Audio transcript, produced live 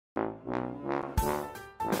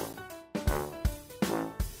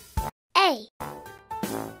A.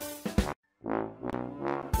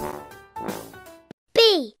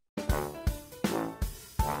 B.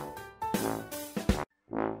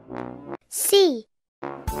 C.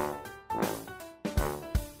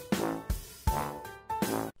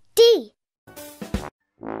 D.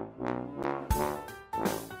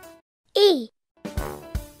 E.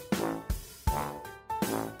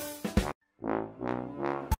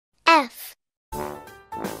 F.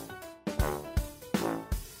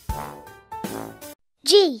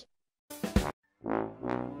 G.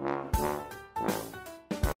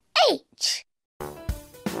 H.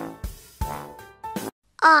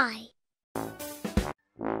 I.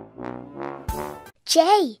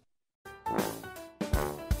 J.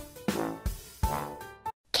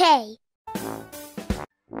 K.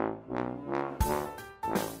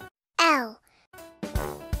 L.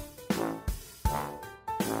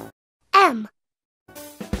 M.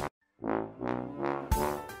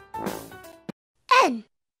 N.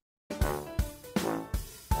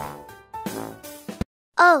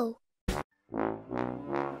 O.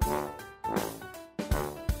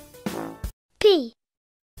 P.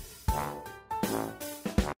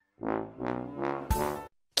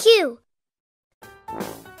 Q.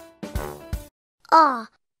 R.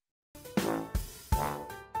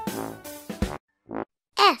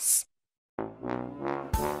 S.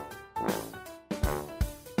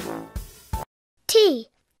 T.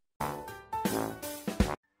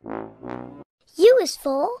 U is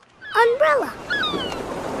for umbrella.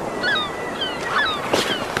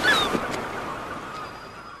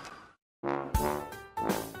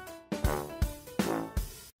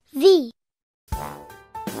 V.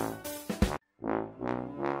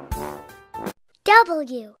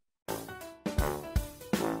 W.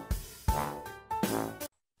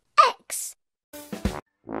 X.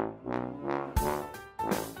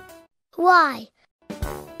 Y.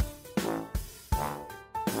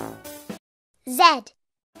 Z.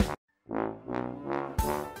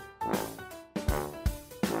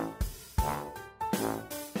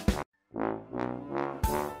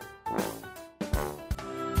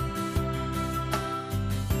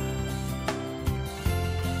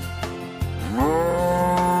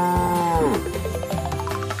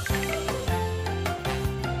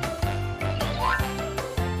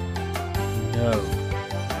 No.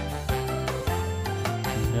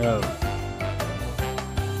 No.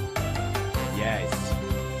 Yes.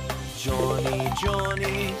 Johnny,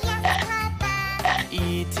 Johnny, Yes, Papa.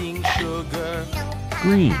 eating sugar, No, Papa.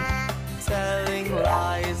 Green. telling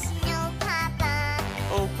lies. No, Papa.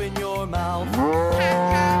 Open your mouth.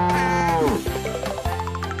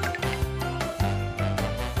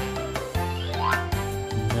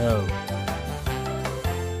 No.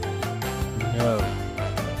 No.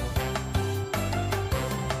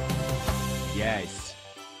 Yes.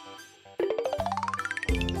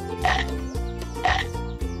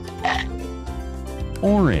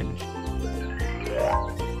 Orange.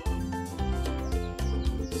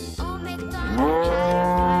 Oh, McDonald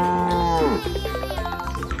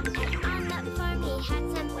on that farm he had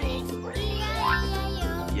some pigs.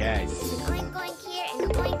 E-I-E-I-O. Yes. Oink oink here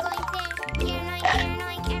and oink oink there. Here and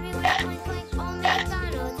oink everywhere. Oink oink. Oh,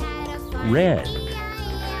 McDonald had a farm. Red.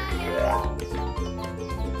 E-I-E-I-O.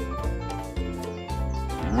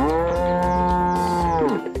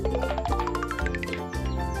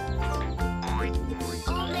 Oh,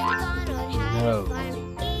 McDonald had No. a farm.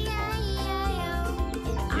 E-I-E-I-O.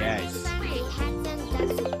 Yes. He had some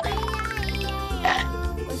ducks. E-I-E-I-O.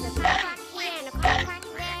 With a quack here and a quack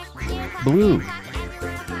there. Here a quack, Blue. there a quack,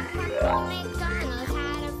 everywhere a quack quack. Oh, McDonald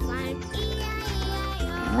had a farm. E-I-E-I-O.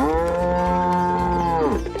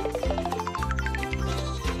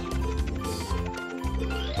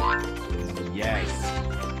 Yes.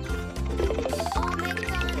 Oh,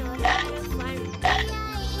 McDonald had a farm.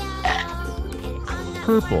 E-I-E-I-O. And on that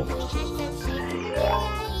Purple. farm he had some sheep.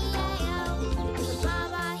 E-I-E-I-O. With a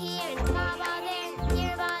baba here and a baba there.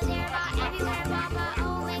 Here a baba, there a baba, everywhere a baba.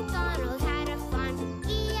 Oh, McDonald had a farm.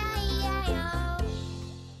 E-I-E-I-O.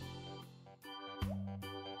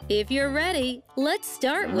 If you're ready, let's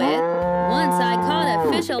start with Once I Caught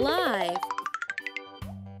a Fish Alive.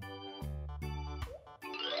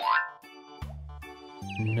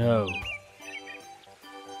 No.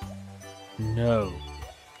 No.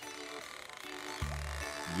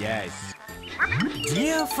 Yes.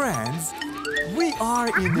 Dear friends, we are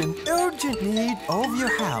in an urgent need of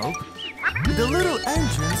your help. The little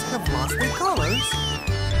engines have lost their colors.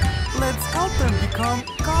 Let's help them become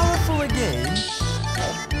colorful again.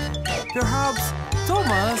 Perhaps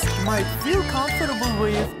Thomas might feel comfortable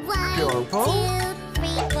with One, purple, 2, 3,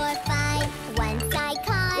 4,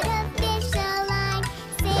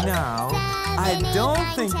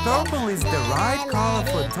 don't think purple is the right color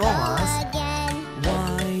for Thomas.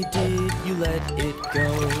 Why did you let it go?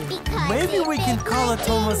 Maybe we can color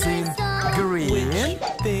Thomas in green. Which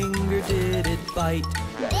finger did it bite?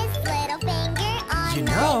 This little finger on You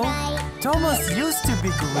my know, right. Thomas used to be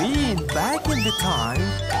green back in the time,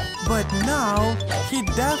 but now he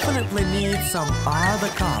definitely needs some other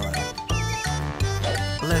color.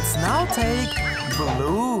 Let's now take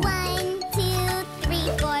blue. 1, 2,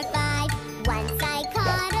 3, 4, 5. Once I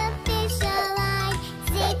caught a fish alive.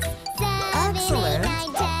 6, 7, Excellent. 8,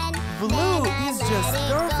 9, 10. Blue Then I is let just it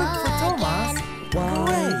perfect go for Thomas. again. Why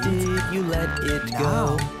Great. did you let it Now,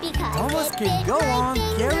 go? Because Thomas it can bit go my on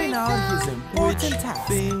finger carrying out his so. important task.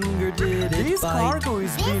 Finger did it This bite? cargo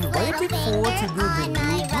is This being little waited for to finger build the on new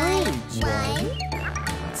my right. bridge. 1,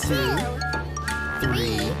 2,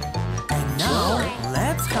 3. And now,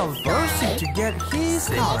 let's help Percy to get his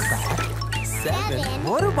color back. 7.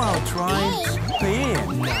 What about trying pink?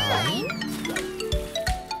 9,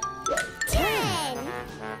 10.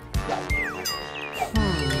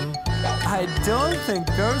 I don't think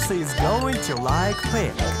Percy is going to like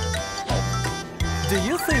pink. Do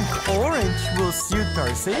you think orange will suit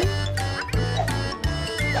Percy?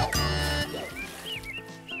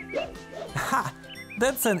 Ha!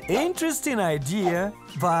 That's an interesting idea,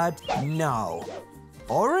 but no.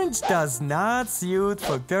 Orange does not suit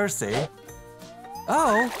for Percy.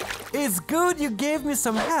 Oh, it's good you gave me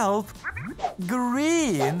some help.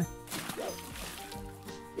 Green.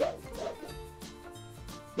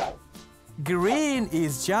 Green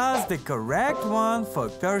is just the correct one for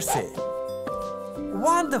Percy.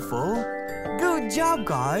 Wonderful! Good job,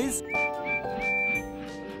 guys!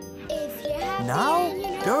 If you're happy Now, and you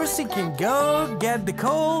know Percy it's can not go get the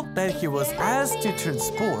coal that he was asked to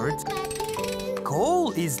transport.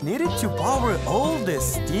 Coal is needed to power all the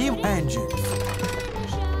steam engines.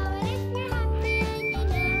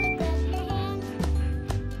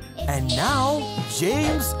 And now,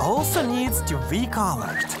 James also needs to be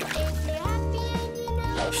colored.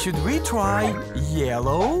 Should we try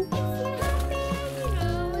yellow?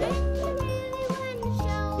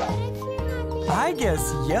 I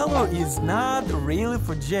guess yellow is not really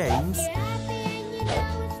for James.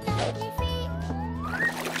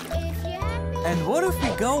 And what if we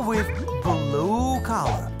go with blue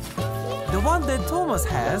color? The one that Thomas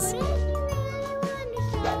has?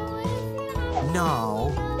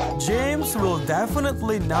 No, James will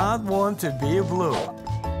definitely not want to be blue.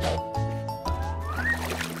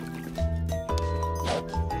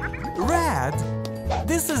 Red.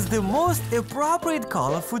 This is the most appropriate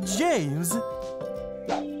color for James.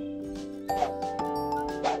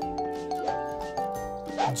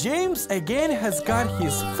 James again has got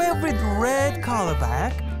his favorite red color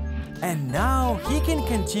back, and now he can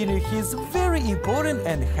continue his very important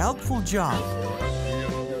and helpful job.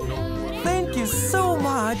 Thank you so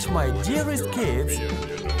much, my dearest kids.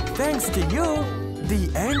 Thanks to you,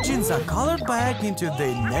 the engines are colored back into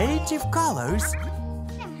their native colors.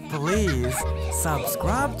 Please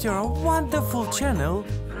subscribe to our wonderful channel,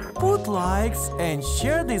 put likes and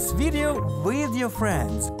share this video with your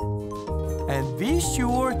friends. And be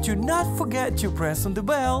sure to not forget to press on the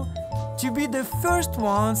bell to be the first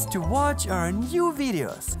ones to watch our new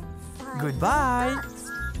videos. Goodbye!